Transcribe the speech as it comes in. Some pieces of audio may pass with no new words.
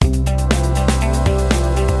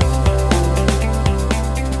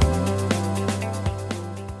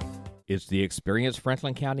It's the Experience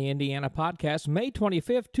Franklin County, Indiana podcast, May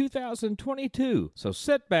 25th, 2022. So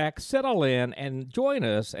sit back, settle in, and join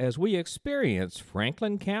us as we experience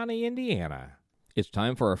Franklin County, Indiana. It's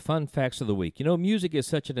time for our fun facts of the week. You know, music is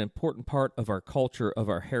such an important part of our culture, of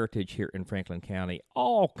our heritage here in Franklin County.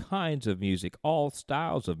 All kinds of music, all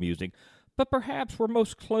styles of music. But perhaps we're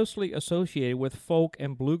most closely associated with folk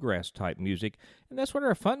and bluegrass type music, and that's what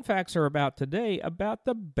our fun facts are about today, about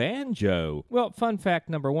the banjo. Well, fun fact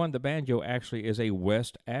number one, the banjo actually is a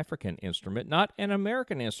West African instrument, not an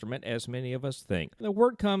American instrument as many of us think. The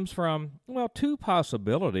word comes from, well, two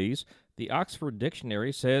possibilities. The Oxford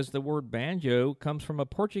Dictionary says the word banjo comes from a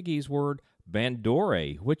Portuguese word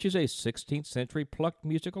bandore, which is a 16th century plucked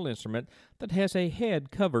musical instrument that has a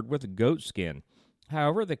head covered with goat skin.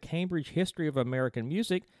 However, the Cambridge History of American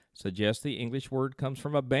Music suggests the English word comes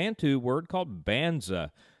from a Bantu word called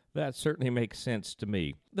banza. That certainly makes sense to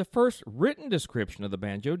me. The first written description of the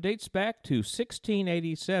banjo dates back to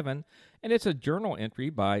 1687, and it's a journal entry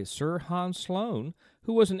by Sir Hans Sloane,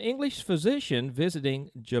 who was an English physician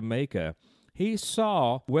visiting Jamaica. He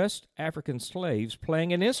saw West African slaves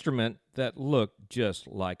playing an instrument that looked just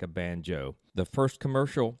like a banjo. The first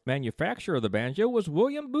commercial manufacturer of the banjo was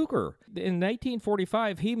William Booker. In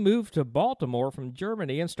 1845, he moved to Baltimore from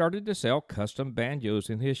Germany and started to sell custom banjos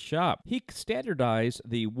in his shop. He standardized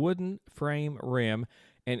the wooden frame rim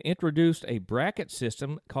and introduced a bracket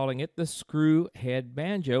system, calling it the screw head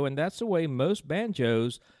banjo, and that's the way most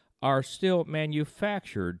banjos are still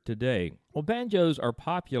manufactured today. Well, banjos are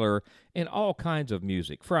popular in all kinds of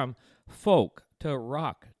music, from folk to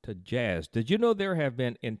rock to jazz. Did you know there have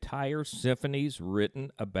been entire symphonies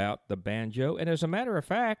written about the banjo? And as a matter of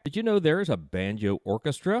fact, did you know there is a banjo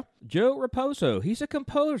orchestra? Joe Raposo, he's a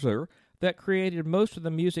composer that created most of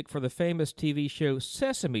the music for the famous TV show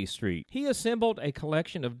Sesame Street. He assembled a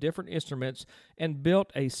collection of different instruments and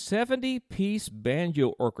built a 70-piece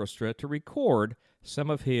banjo orchestra to record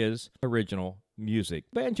some of his original music.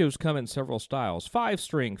 Banjos come in several styles,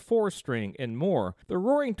 5-string, 4-string, and more. The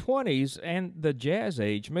Roaring Twenties and the Jazz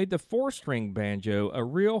Age made the 4-string banjo a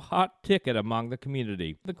real hot ticket among the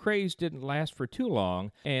community. The craze didn't last for too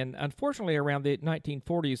long, and unfortunately around the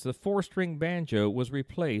 1940s, the 4-string banjo was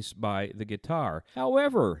replaced by the guitar.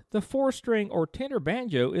 However, the 4-string or tenor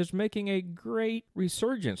banjo is making a great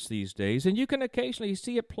resurgence these days, and you can occasionally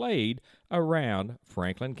see it played around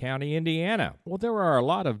Franklin County, Indiana. Well, there are a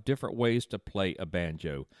lot of different ways to play a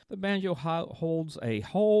banjo. The banjo holds a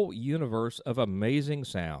whole universe of amazing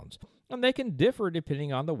sounds, and they can differ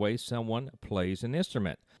depending on the way someone plays an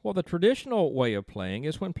instrument. Well, the traditional way of playing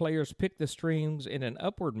is when players pick the strings in an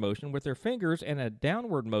upward motion with their fingers and a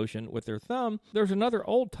downward motion with their thumb. There's another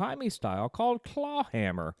old-timey style called claw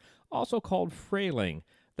hammer, also called frailing,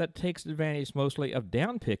 that takes advantage mostly of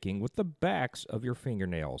downpicking with the backs of your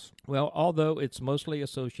fingernails. Well, although it's mostly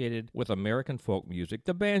associated with American folk music,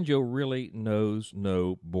 the banjo really knows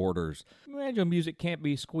no borders. Banjo music can't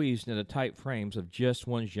be squeezed into tight frames of just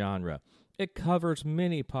one genre. It covers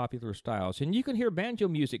many popular styles, and you can hear banjo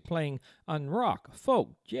music playing on rock,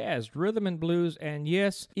 folk, jazz, rhythm and blues, and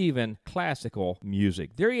yes, even classical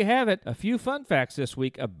music. There you have it, a few fun facts this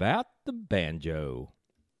week about the banjo.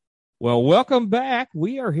 Well, welcome back.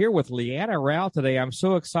 We are here with Leanna Rao today. I'm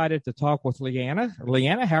so excited to talk with Leanna.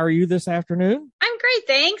 Leanna, how are you this afternoon? I'm great,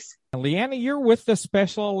 thanks. Leanna, you're with the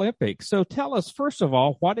Special Olympics. So tell us, first of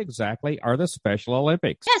all, what exactly are the Special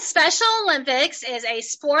Olympics? Yes, Special Olympics is a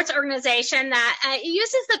sports organization that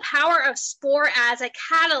uses the power of sport as a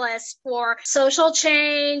catalyst for social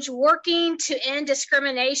change, working to end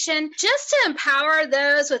discrimination, just to empower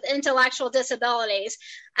those with intellectual disabilities.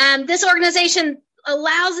 This organization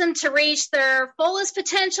allows them to reach their fullest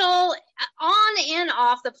potential on and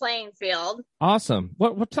off the playing field. Awesome.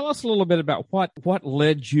 Well, tell us a little bit about what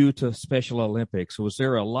led you to Special Olympics. Was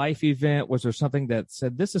there a life event? Was there something that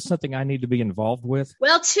said, this is something I need to be involved with?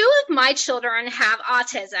 Well, 2 of my children have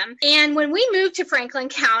autism. And when we moved to Franklin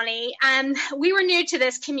County, we were new to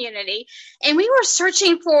this community. And we were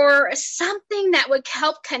searching for something that would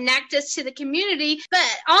help connect us to the community,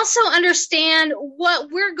 but also understand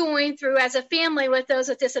what we're going through as a family with those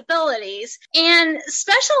with disabilities. And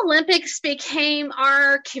Special Olympics became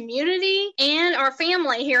our community and our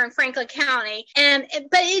family here in Franklin County.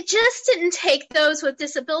 But it just didn't take those with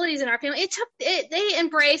disabilities in our family. They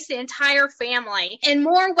embraced the entire family in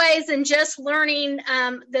more ways than just learning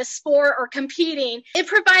the sport or competing. It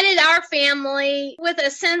provided our family with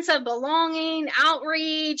a sense of belonging,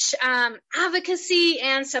 outreach, advocacy,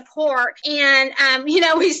 and support. And,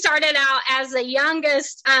 we started out as the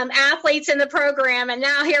youngest athletes in the program, and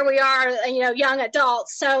now here we are, young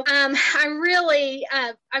adults. So I really,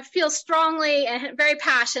 I feel strongly and very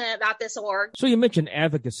passionate about this org. So you mentioned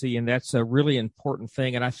advocacy, and that's a really important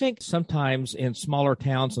thing. And I think sometimes in smaller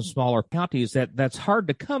towns and smaller counties that's hard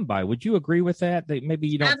to come by. Would you agree with that? That maybe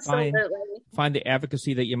you don't find the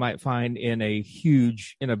advocacy that you might find in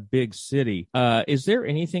a big city. Is there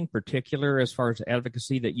anything particular as far as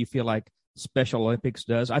advocacy that you feel like Special Olympics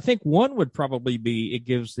does? I think one would probably be it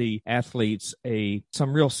gives the athletes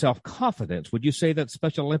some real self-confidence. Would you say that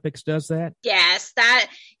Special Olympics does that? Yes, that,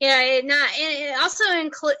 it also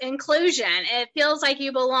inclusion. It feels like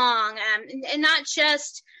you belong, and not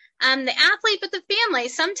just the athlete, but the family.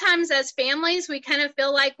 Sometimes as families, we kind of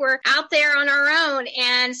feel like we're out there on our own,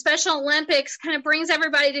 and Special Olympics kind of brings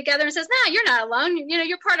everybody together and says, no, you're not alone.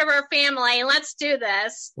 You're part of our family. Let's do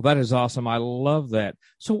this. Well, that is awesome. I love that.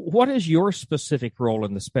 So what is your specific role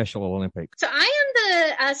in the Special Olympics? So I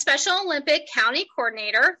am the Special Olympic County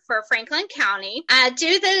Coordinator for Franklin County.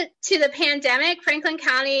 Due to the pandemic, Franklin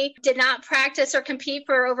County did not practice or compete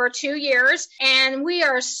for over 2 years, and we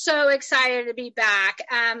are so excited to be back.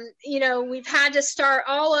 We've had to start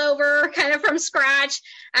all over kind of from scratch,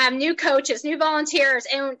 new coaches, new volunteers,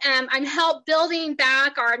 and I'm helped building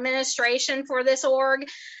back our administration for this org.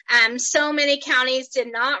 So many counties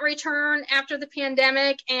did not return after the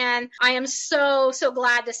pandemic, and I am so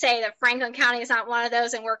glad to say that Franklin County is not one of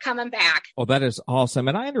those, and we're coming back. Oh, that is awesome.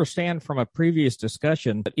 And I understand from a previous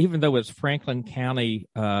discussion that even though it's Franklin County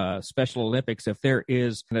Special Olympics, if there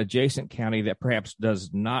is an adjacent county that perhaps does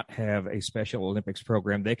not have a Special Olympics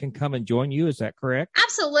program, they can come and join you. Is that correct?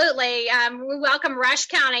 Absolutely. We welcome Rush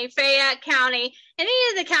County, Fayette County, any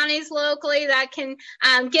of the counties locally that can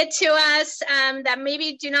get to us that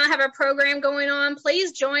maybe do not have a program going on.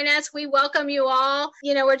 Please join us. We welcome you all.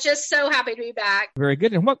 We're just so happy to be back. Very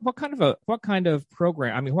good. And what kind of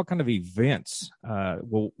program? I mean, what kind of events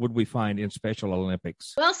would we find in Special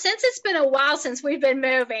Olympics? Well, since it's been a while since we've been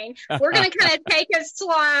moving, we're going to kind of take a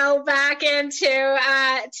slow back into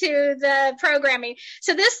to the programming.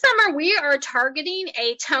 So this summer we are targeting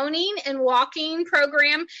a toning and walking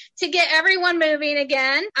program to get everyone moving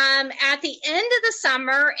again. At the end of the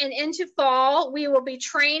summer and into fall, we will be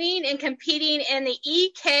training and competing in the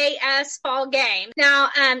EKS Fall Game. Now,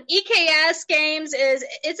 EKS Games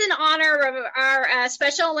it's in honor of our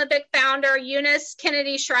Special Olympic founder, Eunice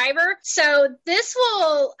Kennedy Shriver. So this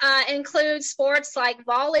will include sports like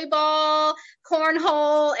volleyball,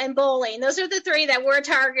 cornhole, and bowling. Those are the three that we're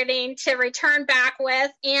targeting to return back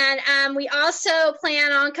with. And we also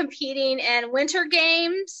plan on competing in winter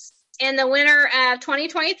games in the winter of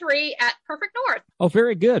 2023 at Perfect North. Oh,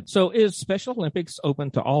 very good. So is Special Olympics open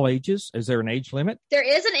to all ages? Is there an age limit? There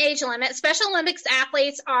is an age limit. Special Olympics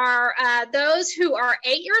athletes are those who are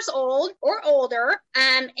 8 years old or older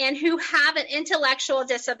and who have an intellectual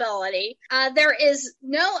disability. There is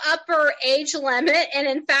no upper age limit. And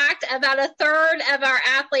in fact, about a third of our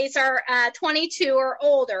athletes are 22 or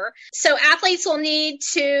older. So athletes will need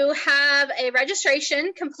to have a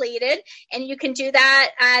registration completed, and you can do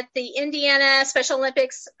that at the Indiana Special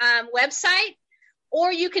Olympics website, or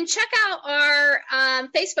you can check out our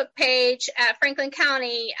Facebook page at Franklin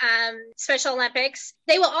County Special Olympics.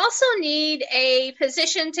 They will also need a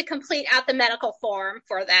physician to complete out the medical form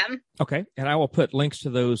for them. Okay, and I will put links to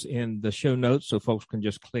those in the show notes so folks can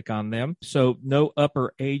just click on them. So no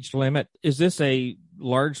upper age limit. Is this a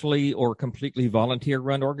largely or completely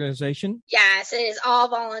volunteer-run organization? Yes, it is all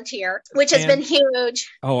volunteer, which has been huge.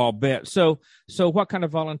 Oh, I'll bet. So what kind of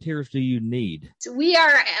volunteers do you need? So we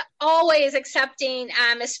are always accepting,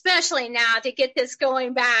 especially now to get this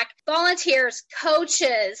going back, volunteers,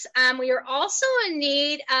 coaches. We are also in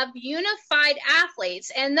need of unified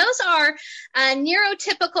athletes, and those are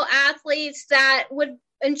neurotypical athletes that would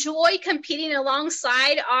enjoy competing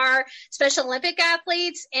alongside our Special Olympic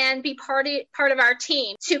athletes and be part of our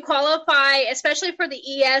team. To qualify, especially for the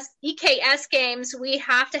EKS games, we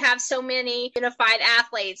have to have so many unified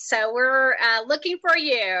athletes. So we're looking for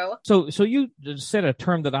you. So you said a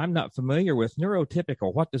term that I'm not familiar with,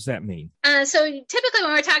 neurotypical. What does that mean? So typically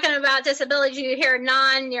when we're talking about disabilities, you hear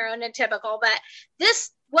non-neurotypical, but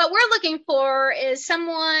what we're looking for is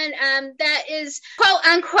someone that is, quote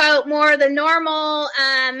unquote, more the normal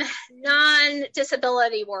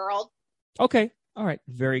non-disability world. Okay. All right.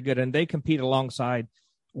 Very good. And they compete alongside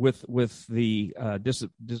with the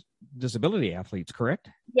disability athletes, correct?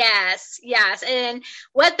 Yes. And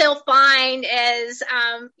what they'll find is,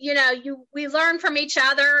 we learn from each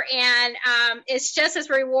other, and it's just as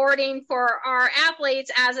rewarding for our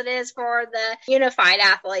athletes as it is for the unified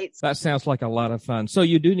athletes. That sounds like a lot of fun. So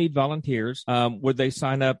you do need volunteers. Would they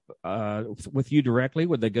sign up with you directly?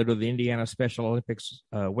 Would they go to the Indiana Special Olympics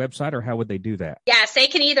website, or how would they do that? Yes, they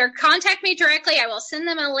can either contact me directly. I will send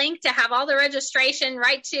them a link to have all the registration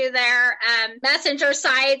right to their messenger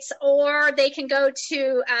sites, or they can go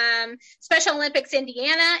to Special Olympics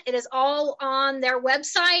Indiana. It is all on their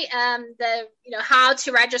website. How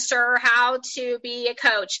to register, how to be a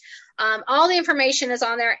coach. All the information is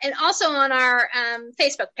on there, and also on our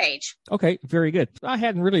Facebook page. Okay, very good. I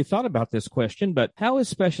hadn't really thought about this question, but how is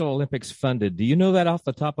Special Olympics funded? Do you know that off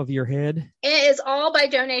the top of your head? It is all by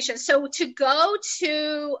donation. So to go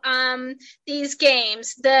to these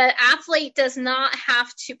games, the athlete does not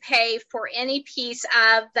have to pay for any piece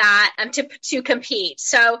of that to compete.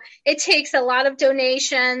 So it takes a lot of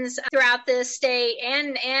donations throughout the state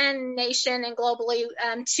and nation and globally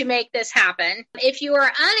to make this happen. If you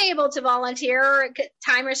are unable to volunteer,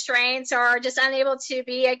 time restraints, or just unable to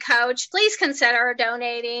be a coach, please consider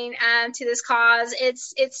donating to this cause.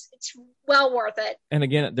 It's well worth it. And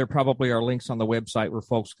again, there probably are links on the website where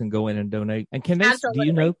folks can go in and donate. And can they,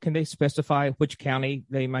 Absolutely. can they specify which county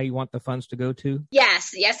they may want the funds to go to?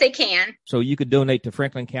 Yes, they can. So you could donate to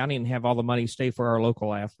Franklin County and have all the money stay for our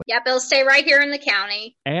local athletes. Yep, it'll stay right here in the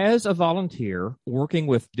county. As a volunteer working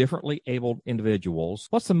with differently abled individuals,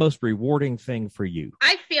 what's the most rewarding thing for you?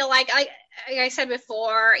 I feel like I said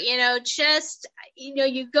before,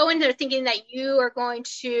 you go into thinking that you are going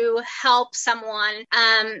to help someone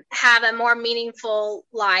have a more meaningful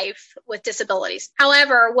life with disabilities.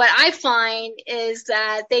 However, what I find is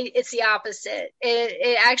that it's the opposite.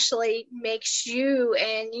 It actually makes you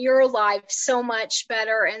and your life so much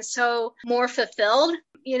better and so more fulfilled.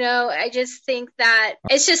 I just think that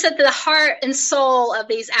it's just at the heart and soul of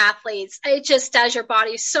these athletes. It just does your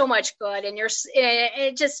body so much good, and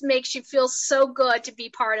it just makes you feel so good to be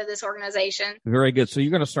part of this organization. Very good. So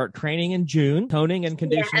you're going to start training in June, toning and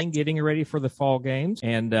conditioning, yes, getting ready for the fall games.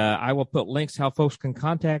 And I will put links how folks can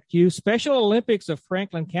contact you. Special Olympics of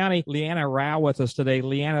Franklin County, Leanna Rao with us today.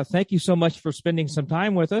 Leanna, thank you so much for spending some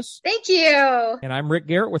time with us. Thank you. And I'm Rick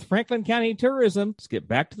Garrett with Franklin County Tourism. Let's get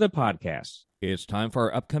back to the podcast. It's time for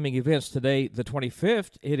our upcoming events. Today, the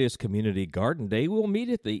 25th, it is Community Garden Day. We'll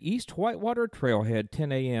meet at the East Whitewater Trailhead,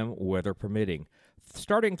 10 a.m., weather permitting.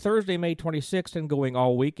 Starting Thursday, May 26th, and going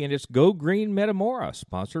all weekend, it's Go Green Metamora,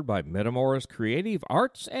 sponsored by Metamora's Creative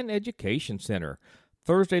Arts and Education Center.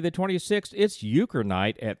 Thursday, the 26th, it's Euchre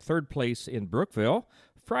Night at Third Place in Brookville.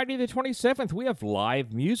 Friday, the 27th, we have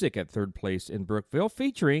live music at Third Place in Brookville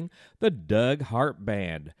featuring the Doug Hart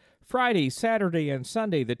Band. Friday, Saturday, and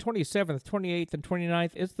Sunday, the 27th, 28th, and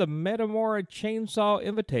 29th, is the Metamora Chainsaw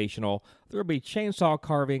Invitational. There will be chainsaw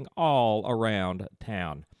carving all around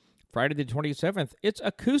town. Friday the 27th, it's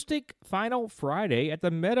Acoustic Final Friday at the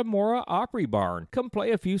Metamora Opry Barn. Come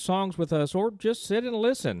play a few songs with us or just sit and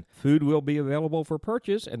listen. Food will be available for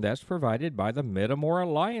purchase, and that's provided by the Metamora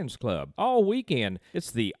Lions Club. All weekend,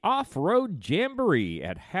 it's the Off-Road Jamboree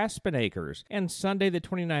at Haspen Acres. And Sunday the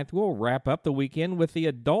 29th, we'll wrap up the weekend with the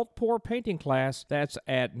Adult Pour Painting class that's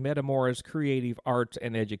at Metamora's Creative Arts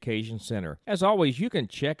and Education Center. As always, you can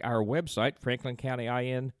check our website,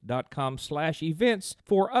 franklincountyin.com/events,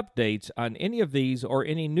 for updates on any of these or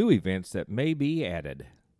any new events that may be added.